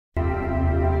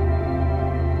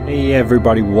Hey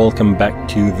everybody, welcome back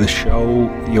to the show.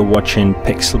 You're watching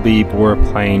PixelBeep. We're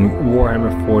playing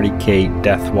Warhammer 40k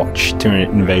Deathwatch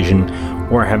Tyranid Invasion.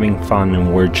 We're having fun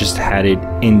and we're just headed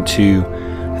into,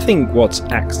 I think, what's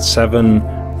Act 7,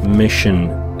 Mission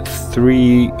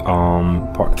 3,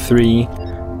 Part 3.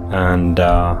 And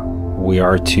we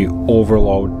are to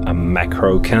overload a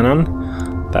macro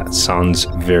cannon. That sounds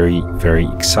very, very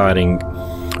exciting.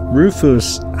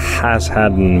 Rufus has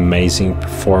had an amazing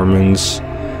performance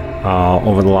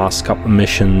over the last couple of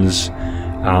missions.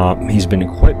 He's been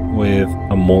equipped with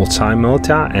a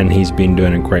multi-melta and he's been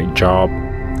doing a great job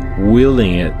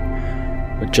wielding it.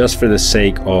 But just for the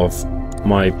sake of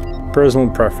my personal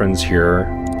preference here,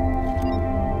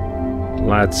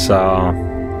 let's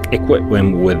equip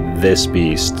him with this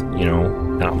beast. You know,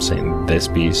 now I'm saying this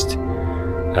beast.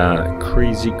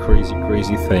 Crazy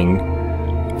thing.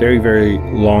 Very, very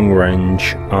long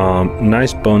range.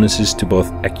 Nice bonuses to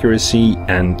both accuracy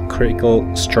and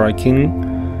critical striking.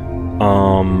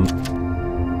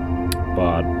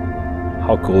 But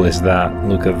how cool is that?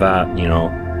 Look at that, you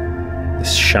know,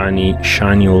 this shiny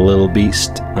little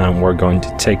beast. And we're going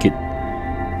to take it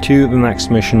to the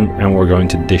next mission and we're going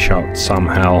to dish out some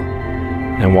hell.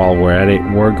 And while we're at it,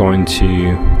 we're going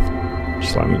to,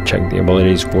 just let me check the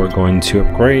abilities, we're going to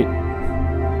upgrade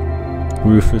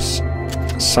Rufus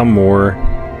some more,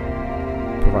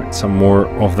 provide some more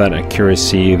of that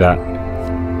accuracy that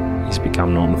he's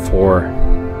become known for.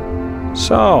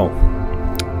 So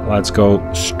let's go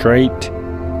straight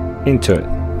into it.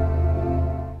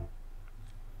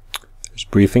 There's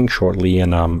briefing shortly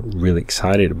and I'm really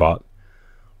excited about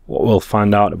what we'll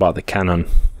find out about the cannon.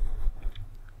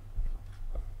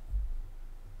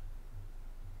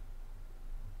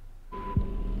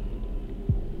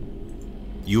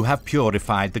 You have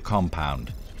purified the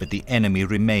compound, but the enemy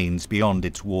remains beyond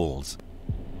its walls.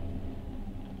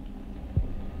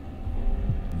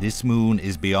 This moon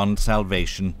is beyond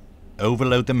salvation.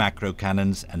 Overload the macro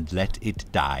cannons and let it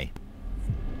die.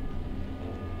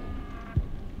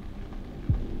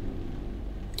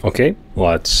 Okay,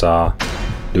 let's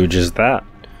do just that.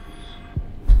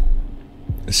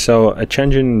 So, a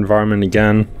change in environment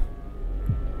again.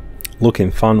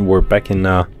 Looking fun. We're back in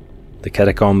the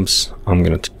catacombs. I'm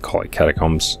gonna call it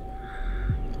catacombs.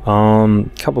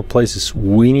 Couple places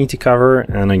we need to cover,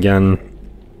 and again,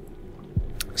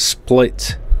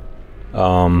 split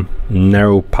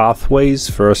narrow pathways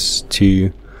for us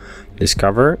to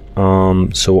discover.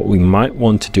 So what we might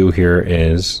want to do here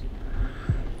is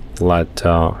let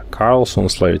Carl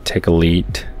Sonslater take a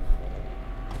lead.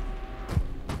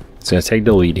 It's gonna take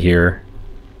the lead here.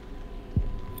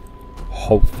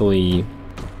 Hopefully,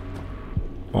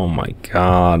 oh my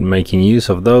god, making use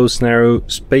of those narrow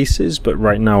spaces, but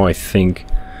right now I think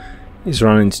he's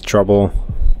running into trouble.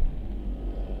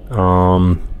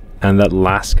 And that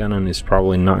Lascannon is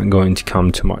probably not going to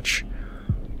come to much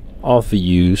of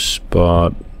use,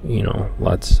 but you know,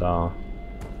 let's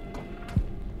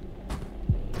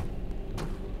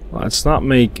not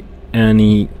make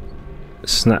any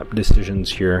snap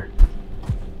decisions here.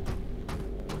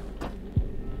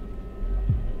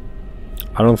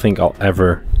 I don't think I'll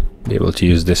ever be able to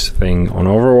use this thing on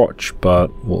Overwatch,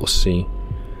 but we'll see.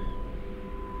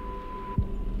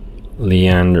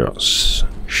 Leandros.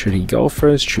 Should he go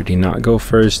first? Should he not go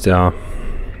first?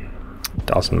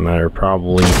 Doesn't matter,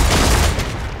 probably.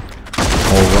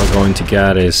 All we're going to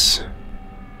get is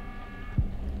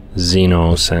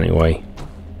Xenos anyway.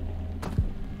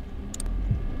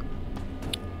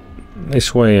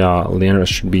 This way, Leandros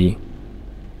should be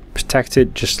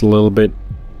protected just a little bit.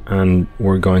 And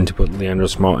we're going to put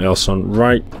Leandros Elson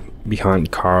right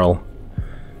behind Carl.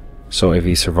 So if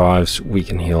he survives, we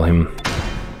can heal him.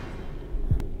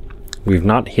 We've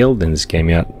not healed in this game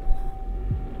yet.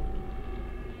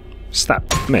 Snap,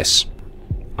 miss.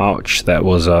 Ouch, that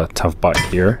was a tough bite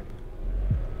here.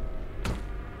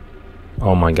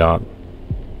 Oh my god.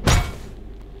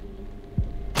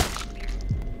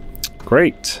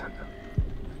 Great.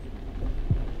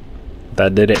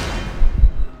 That did it.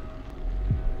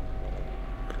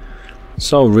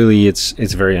 So really, it's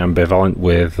very ambivalent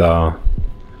with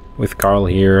Carl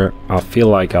here. I feel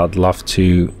like I'd love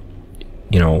to,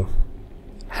 you know,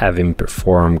 have him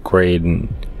perform great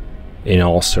in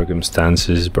all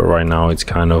circumstances, but right now it's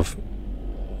kind of,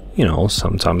 you know,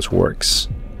 sometimes works,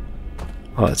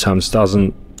 other times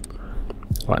doesn't.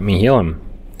 Let me heal him.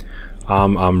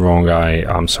 I'm wrong,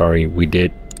 I'm sorry. We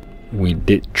did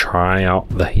try out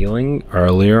the healing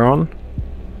earlier on,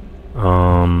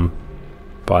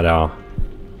 but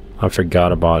I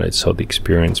forgot about it, so the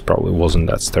experience probably wasn't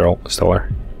that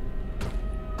stellar.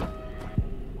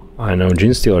 I know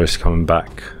Genestealer is coming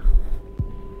back.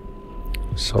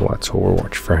 So let's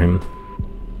overwatch for him.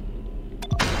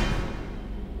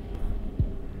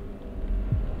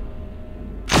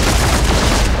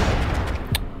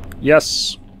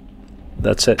 Yes,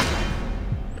 that's it.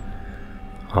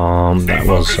 That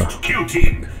was. Kill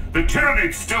team. The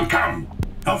Tyranids still come.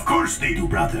 Of course they do,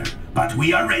 brother. But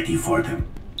we are ready for them.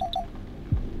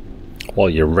 Well,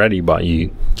 you're ready, but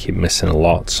you keep missing a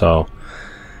lot. So,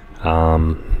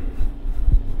 I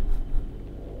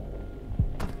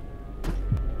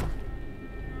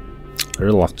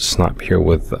really love to snipe here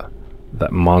with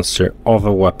that monster of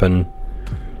a weapon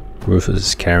Rufus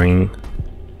is carrying.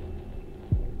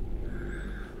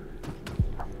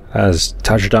 As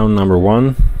touchdown number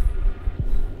 1.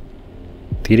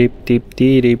 Deep deep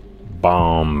deep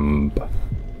bomb.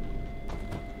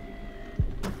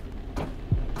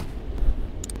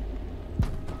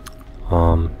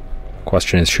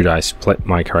 Question is, should I split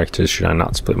my characters? Should I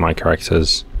not split my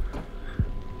characters?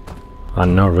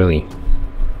 No, really.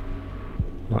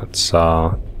 Let's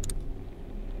try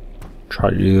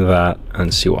to do that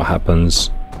and see what happens.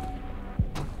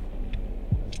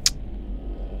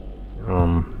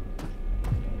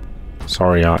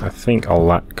 Sorry, I think I'll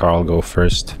let Carl go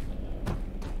first,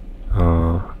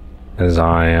 as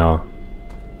I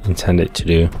intended to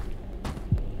do.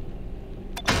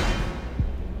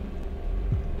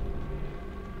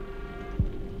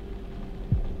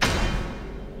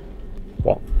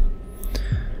 Well,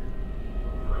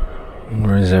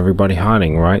 where is everybody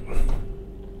hiding, right?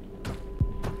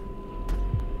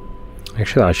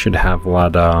 Actually, I should have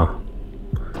let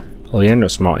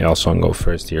Leandros might also go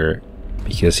first here,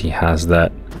 because he has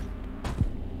that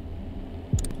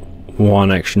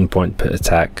one action point per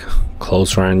attack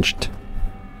close ranged,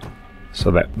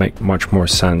 so that makes much more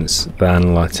sense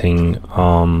than letting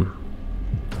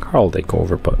Carl take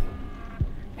over. But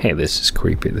hey, this is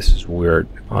creepy, this is weird.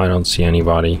 I don't see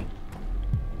anybody.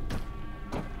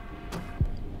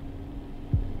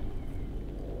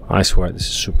 I swear this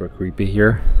is super creepy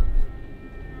here.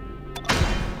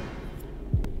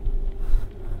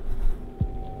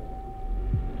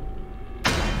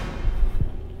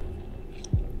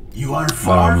 You are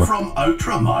far from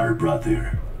Outramar,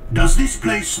 brother. Does this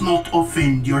place not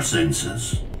offend your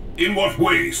senses? In what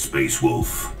way, Space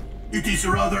Wolf? It is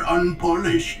rather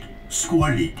unpolished,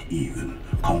 squalid even,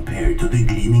 compared to the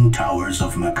gleaming towers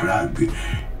of Macragge,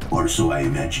 or so I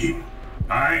imagine.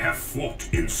 I have fought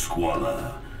in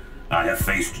squalor. I have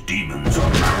faced demons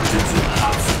on mountains of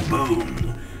hearts of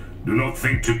bone. Do not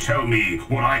think to tell me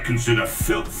what I consider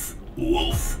filth,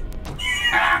 wolf.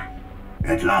 Ha!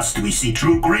 At last we see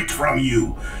true grit from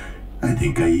you. I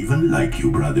think I even like you,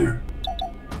 brother.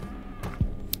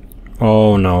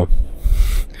 Oh no.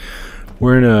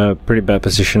 We're in a pretty bad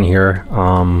position here.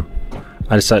 I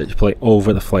decided to play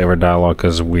over the flavor dialogue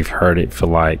because we've heard it for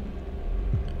like,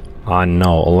 I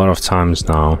know, a lot of times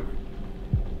now.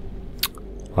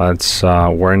 Let's,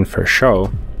 we're in for a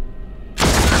show.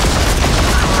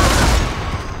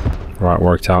 Right,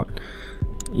 worked out.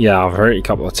 Yeah, I've heard it a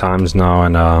couple of times now,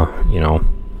 and you know,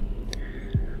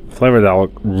 flavor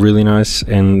dialogue really nice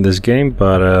in this game,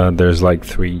 but there's like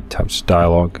 3 types of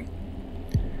dialogue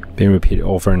being repeated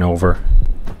over and over,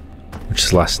 which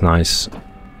is less nice.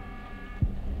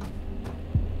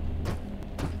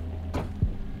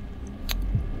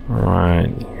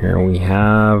 Alright, here we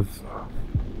have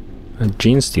a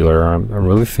Gene Stealer. I'm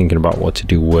really thinking about what to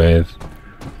do with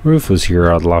Rufus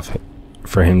here. I'd love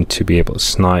for him to be able to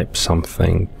snipe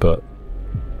something, but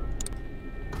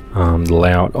the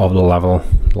layout of the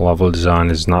level design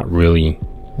is not really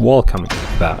welcoming to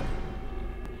that.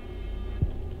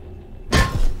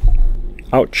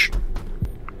 Ouch.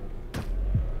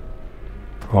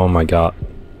 Oh my god.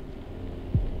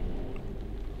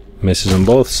 Misses on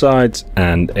both sides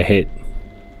and a hit.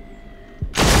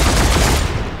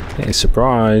 Hey,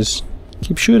 surprise.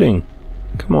 Keep shooting.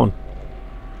 Come on.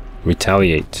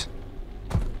 Retaliate.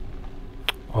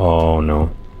 Oh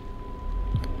no.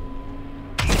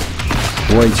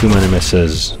 Way too many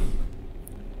misses.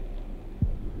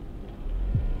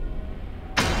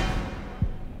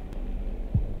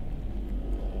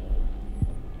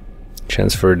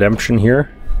 Chance for redemption here.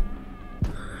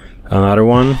 Another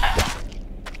one.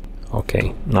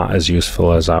 Okay, not as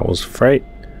useful as I was afraid.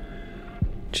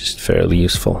 Just fairly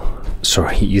useful.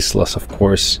 Sorry, useless, of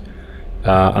course.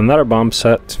 Another bomb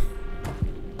set.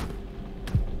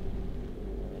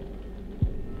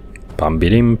 Bam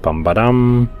bidim, bam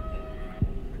badam.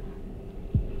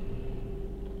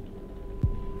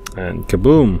 And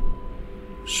kaboom.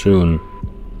 Soon.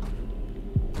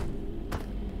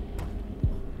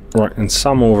 Right, and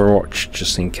some Overwatch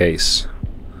just in case.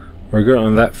 We're good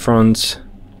on that front.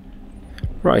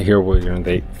 Right here we're gonna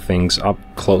take things up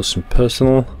close and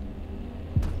personal.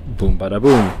 Boom bada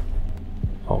boom.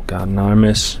 Oh god, now I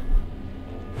miss.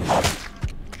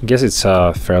 I guess it's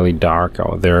fairly dark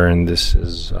out there and this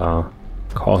is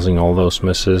causing all those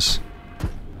misses.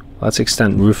 Let's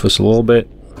extend Rufus a little bit.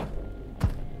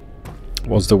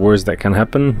 What's the worst that can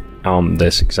happen?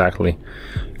 This exactly.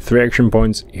 3 action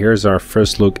points. Here's our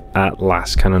first look at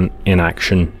Lascannon in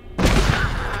action.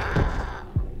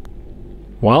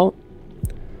 Well,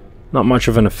 not much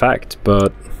of an effect,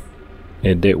 but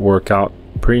it did work out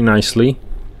pretty nicely.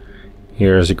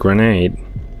 Here's a grenade.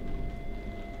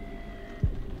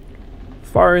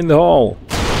 Fire in the hole!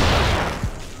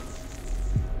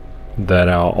 That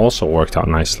also worked out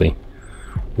nicely.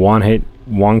 1 hit,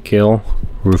 1 kill.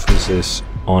 Rufus is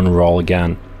on roll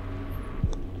again.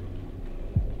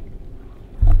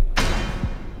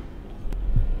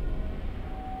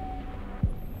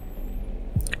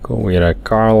 Cool, we got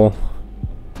Carl,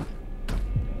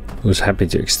 who's happy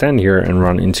to extend here and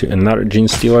run into another Gene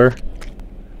Stealer.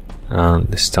 And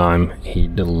this time he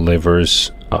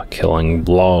delivers a killing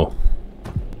blow.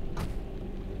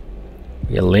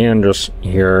 We got Leandros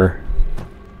here.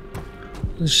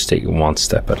 Let's just take it one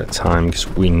step at a time because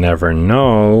we never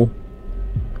know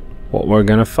what we're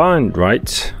gonna find,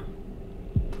 right?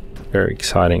 Very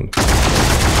exciting.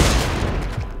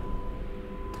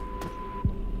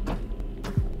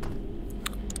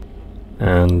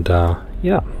 And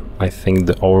yeah, I think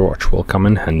the Overwatch will come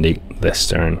in handy this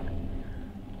turn.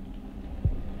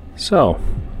 So,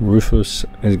 Rufus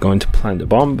is going to plant a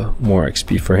bomb. More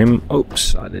XP for him.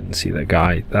 Oops, I didn't see that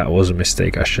guy. That was a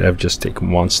mistake. I should have just taken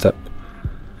one step.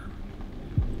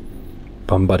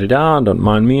 Bomb-ba-de-da, don't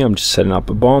mind me, I'm just setting up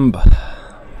a bomb.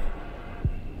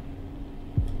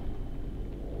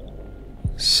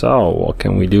 So, what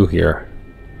can we do here?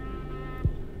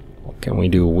 What can we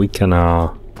do? We can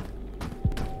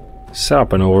set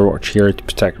up an Overwatch here to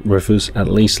protect Rufus at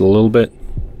least a little bit.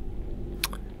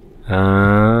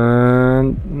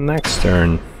 And next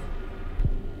turn.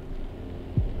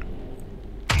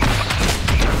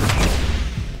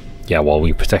 Yeah, well,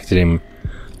 we protected him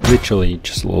literally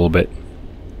just a little bit.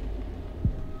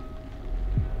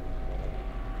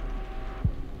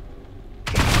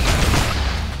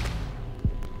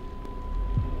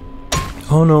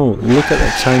 Oh no, look at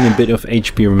that tiny bit of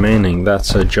HP remaining,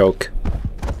 that's a joke.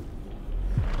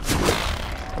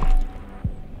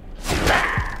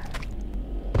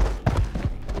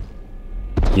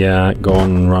 Yeah, go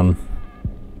on and run.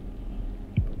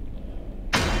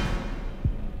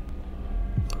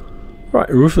 Right,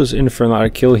 Rufus in for another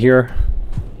kill here.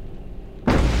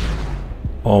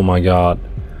 Oh my god.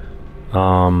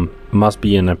 Must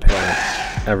be an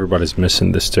apparent. Everybody's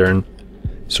missing this turn.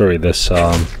 Sorry, this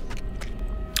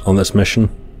on this mission.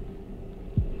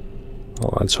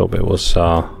 Well, let's hope it was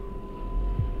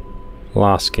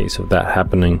last case of that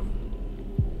happening.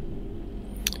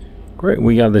 Great,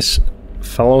 we got this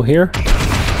fellow here,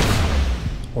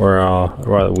 or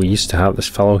rather we used to have this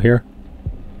fellow here.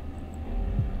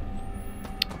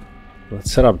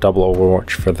 Let's set up double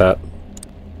Overwatch for that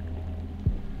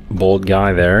bold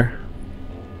guy there.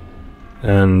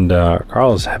 And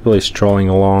Carl is happily strolling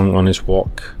along on his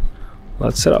walk.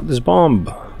 Let's set up this bomb.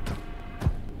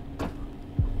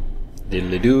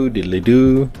 Diddly-doo,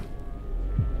 diddly-doo.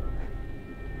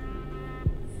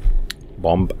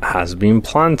 Bomb has been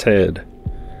planted.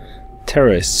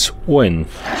 Terrorists win.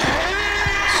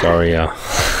 Sorry,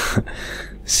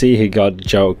 see, he got a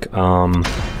joke.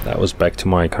 That was back to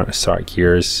my Counter Strike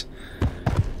years.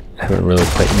 I haven't really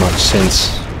played much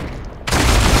since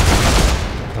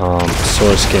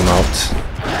Source came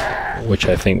out, which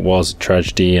I think was a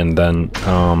tragedy, and then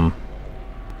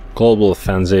Global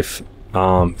Offensive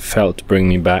failed to bring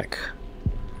me back.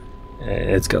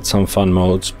 It's got some fun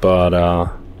modes, but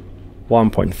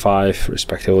 1.5,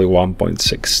 respectively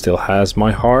 1.6, still has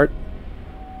my heart.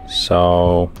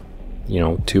 So, you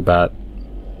know, too bad.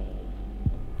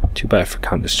 Too bad for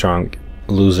Counter Strike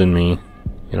losing me,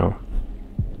 you know.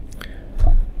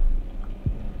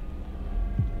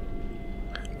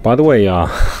 By the way,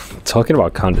 talking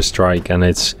about Counter Strike, and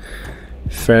it's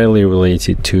fairly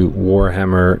related to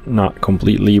Warhammer, not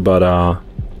completely, but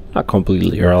not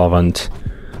completely irrelevant.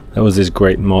 There was this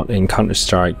great mod in Counter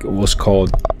Strike. It was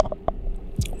called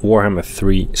Warcraft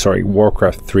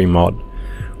 3 mod,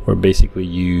 where basically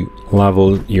you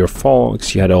leveled your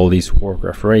folks. You had all these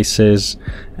Warcraft races,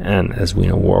 and as we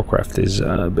know, Warcraft is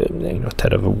a bit, you know,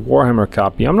 kind of a Warhammer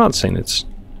copy. I'm not saying it's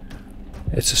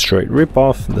a straight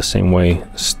ripoff, the same way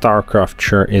StarCraft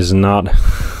sure is not,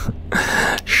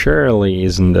 surely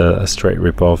isn't a straight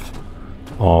ripoff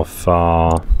of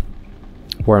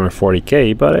Warhammer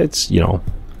 40k, but it's, you know,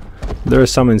 there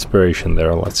is some inspiration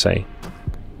there, let's say.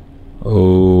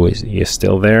 Oh, is he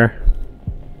still there?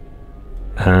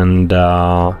 And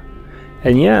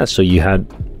yeah, so you had,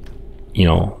 you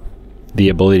know, the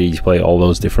ability to play all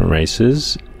those different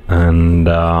races and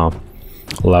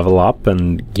level up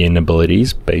and gain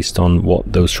abilities based on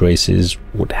what those races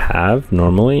would have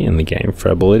normally in the game for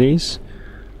abilities.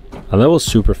 And that was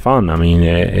super fun. I mean,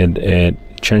 it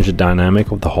changed the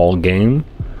dynamic of the whole game.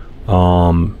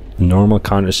 Normal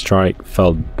Counter Strike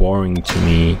felt boring to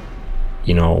me,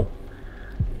 you know,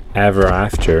 ever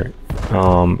after.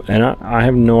 And I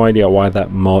have no idea why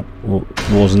that mod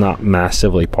was not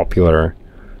massively popular.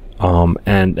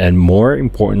 And more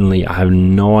importantly, I have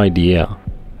no idea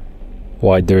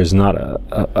why there's not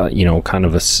a you know, kind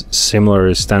of a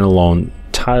similar standalone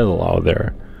title out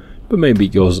there. But maybe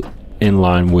it goes in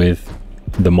line with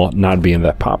the mod not being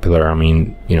that popular. I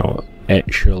mean, you know,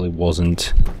 it surely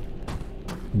wasn't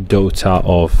Dota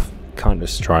of Counter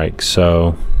Strike,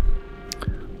 so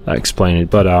I explain it.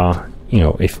 But you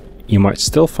know, if you might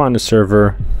still find a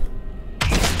server.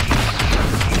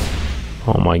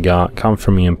 Oh my god, come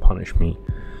for me and punish me.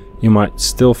 You might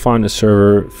still find a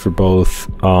server for both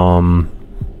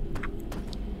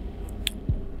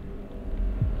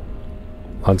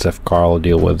let's have Carl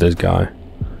deal with this guy.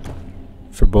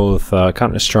 For both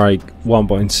Counter Strike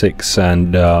 1.6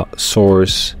 and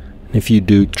Source. If you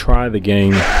do, try the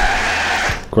game.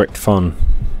 Great fun.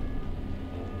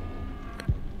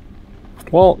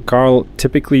 Well, Carl,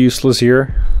 typically useless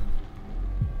here,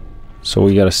 so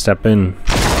we gotta step in.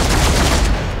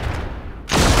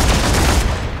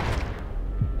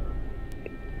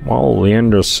 Well,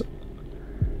 Leander's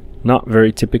not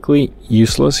very typically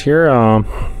useless here.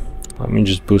 Let me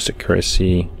just boost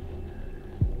accuracy.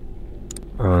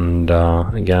 And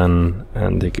again,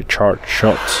 and take a charge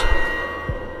shot,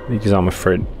 because I'm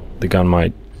afraid the gun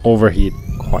might overheat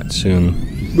quite soon.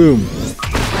 Boom!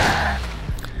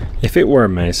 If it were a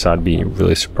mace, I'd be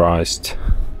really surprised.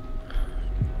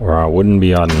 Or I wouldn't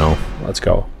be, I don't know. Let's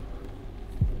go.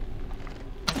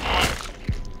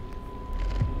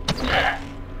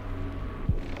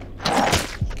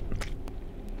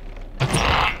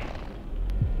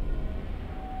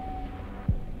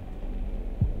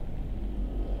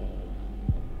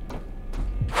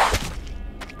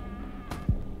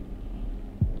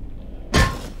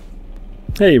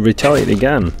 Hey, retaliate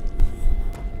again.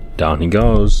 Down he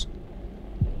goes.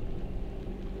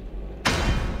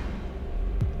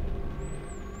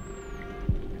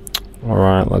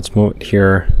 Alright, let's move it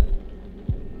here.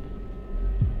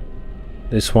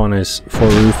 This one is for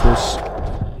Rufus.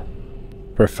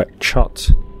 Perfect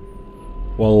shot.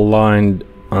 Well aligned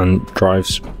and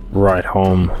drives right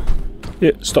home.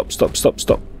 Yeah, stop, stop, stop,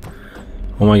 stop.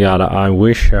 Oh my god, I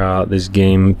wish this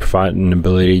game provided an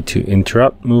ability to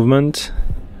interrupt movement.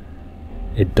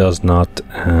 It does not,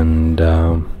 and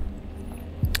I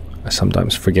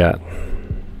sometimes forget.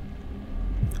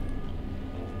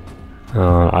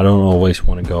 I don't always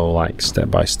want to go like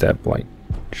step by step, like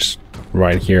just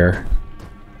right here.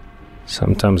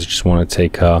 Sometimes I just want to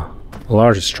take a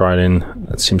larger stride in.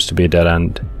 That seems to be a dead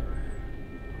end.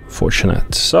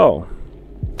 Fortunate. So,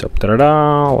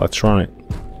 da-da-da, let's run it.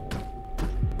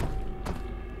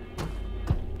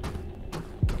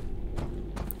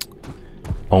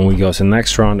 On we go to the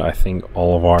next round. I think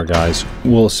all of our guys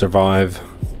will survive.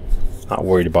 Not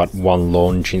worried about one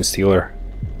lone gene stealer.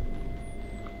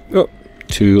 Oh,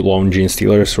 two lone gene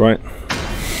stealers, right?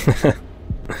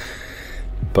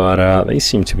 But they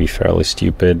seem to be fairly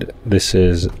stupid. This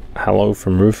is hello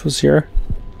from Rufus here.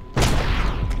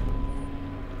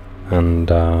 And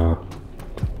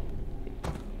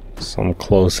some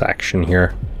close action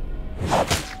here.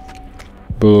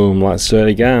 Boom, let's do it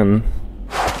again.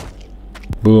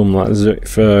 Boom, let's do it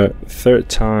for third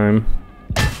time.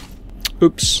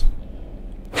 Oops.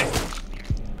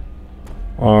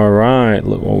 Alright,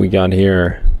 look what we got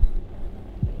here.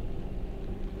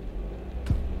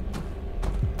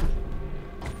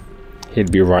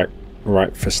 He'd be right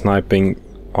for sniping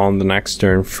on the next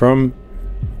turn from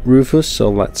Rufus, so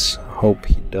let's hope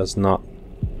he does not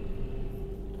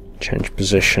change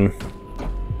position.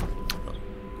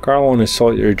 Carl on his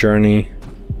solitary journey.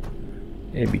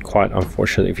 It'd be quite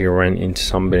unfortunate if you ran into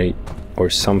somebody or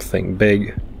something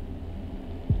big.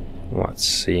 Let's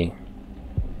see.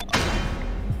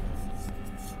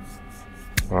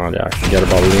 Oh yeah, I forget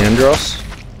about Leandros.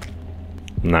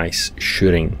 Nice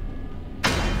shooting.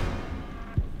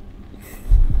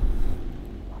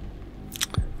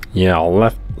 Yeah, I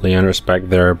left Leandros back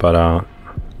there, but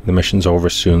the mission's over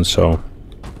soon, so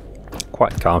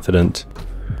quite confident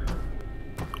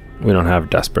we don't have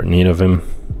desperate need of him.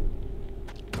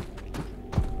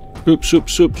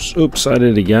 Oops, I did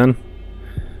it again.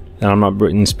 And I'm not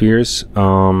Britney Spears.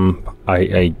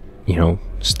 I you know,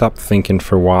 stopped thinking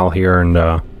for a while here, and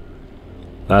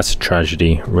that's a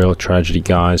tragedy. Real tragedy,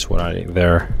 guys. What I did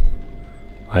there.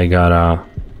 I got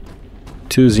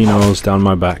 2 Xenos down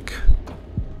my back.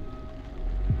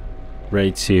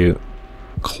 Ready to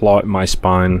claw at my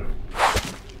spine.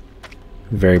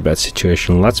 Very bad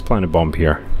situation. Let's plant a bomb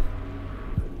here.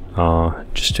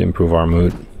 Just to improve our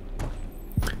mood.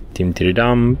 Dim titty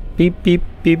dum. Beep beep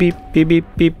beep beep beep beep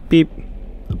beep beep.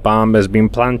 The bomb has been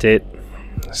planted.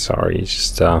 Sorry, it's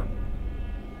just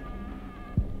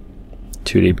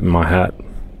too deep in my hat.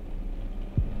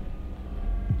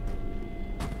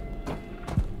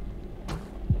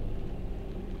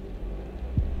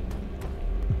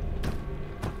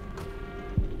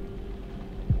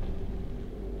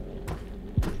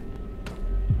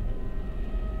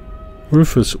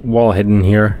 Rufus wall hidden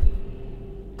here.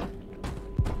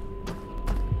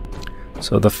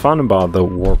 So the fun about the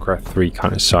Warcraft 3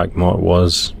 Counter Strike mod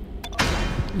was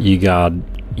you got,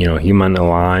 you know, human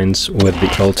alliance with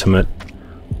the ultimate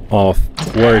of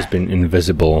warriors being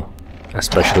invisible,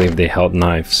 especially if they held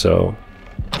knives. So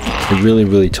it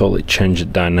really totally changed the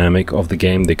dynamic of the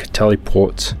game. They could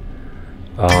teleport.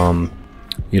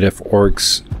 You'd have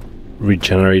orcs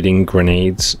regenerating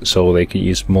grenades, so they could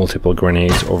use multiple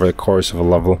grenades over the course of a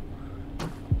level.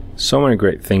 So many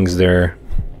great things there.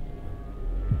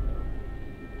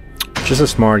 Just a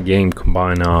smart game,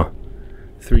 combine 3D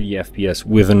FPS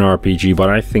with an RPG, but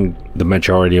I think the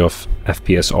majority of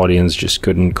FPS audience just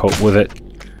couldn't cope with it.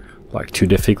 Like, too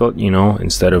difficult, you know,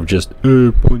 instead of just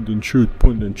point and shoot,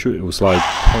 it was like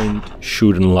point,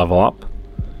 shoot and level up.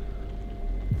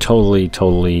 Totally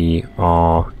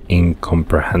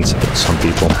incomprehensible to some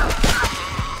people.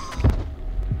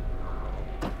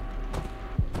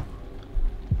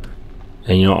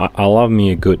 And you know, I love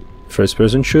me a good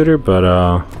first-person shooter,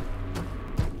 but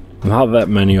not that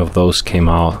many of those came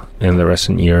out in the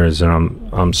recent years, and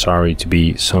I'm sorry to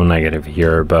be so negative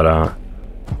here, but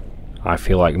I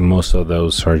feel like most of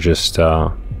those are just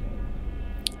the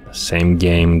same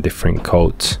game, different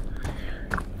codes,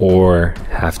 or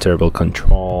have terrible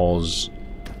controls.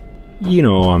 You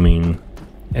know, I mean,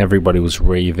 everybody was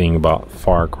raving about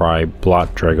Far Cry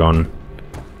Blood Dragon.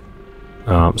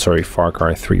 Sorry, Far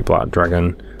Cry 3 Blood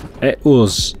Dragon. It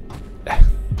was,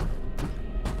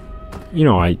 you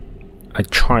know, I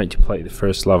tried to play the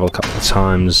first level a couple of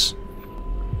times.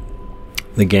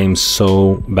 The game's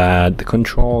so bad, the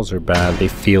controls are bad, they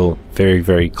feel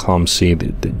very clumsy.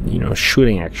 The you know,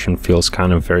 shooting action feels I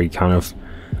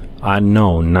don't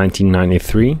know,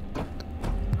 1993.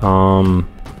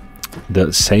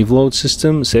 The save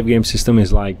game system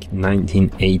is like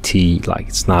 1980, like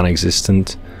it's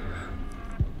non-existent.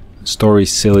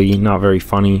 Story's silly, not very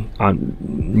funny.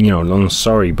 You know, I'm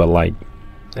sorry, but like,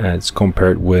 it's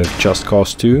compared with Just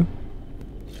Cause 2.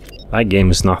 That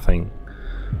game is nothing.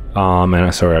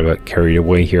 And sorry, I got carried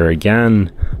away here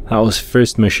again. That was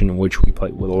first mission which we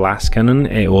played with Lascannon.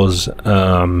 It was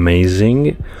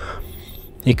amazing.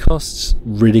 It costs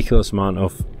ridiculous amount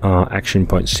of action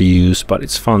points to use, but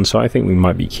it's fun, so I think we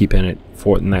might be keeping it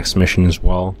for the next mission as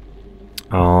well.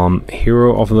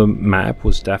 Hero of the map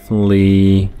was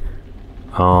definitely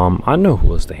I don't know who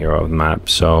was the hero of the map,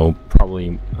 so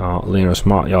probably Linus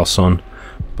Matjalson,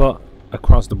 but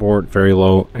across the board very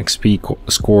low XP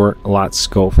score. Let's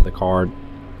go for the card.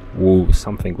 Woo,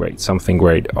 something great,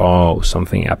 oh,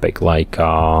 something epic, like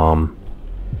I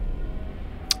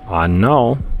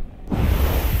know.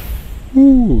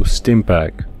 Ooh,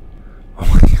 Stimpack.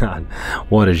 Oh my god,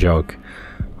 what a joke.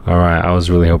 Alright, I was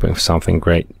really hoping for something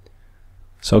great.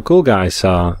 So cool, guys,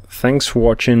 thanks for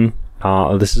watching.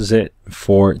 This is it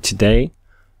for today.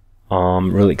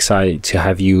 I'm really excited to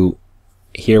have you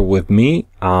here with me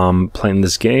playing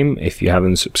this game. If you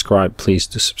haven't subscribed, please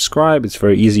do subscribe. It's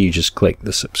very easy, you just click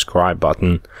the subscribe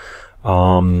button.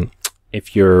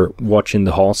 If you're watching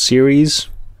the whole series,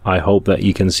 I hope that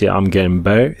you can see I'm getting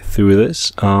better through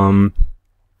this.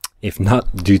 If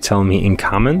not, do tell me in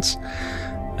comments,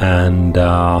 and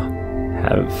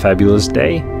have a fabulous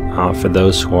day. For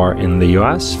those who are in the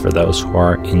US, for those who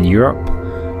are in Europe,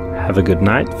 have a good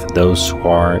night. For those who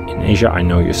are in Asia, I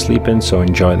know you're sleeping, so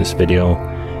enjoy this video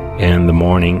in the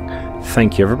morning.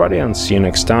 Thank you, everybody, and see you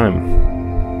next time.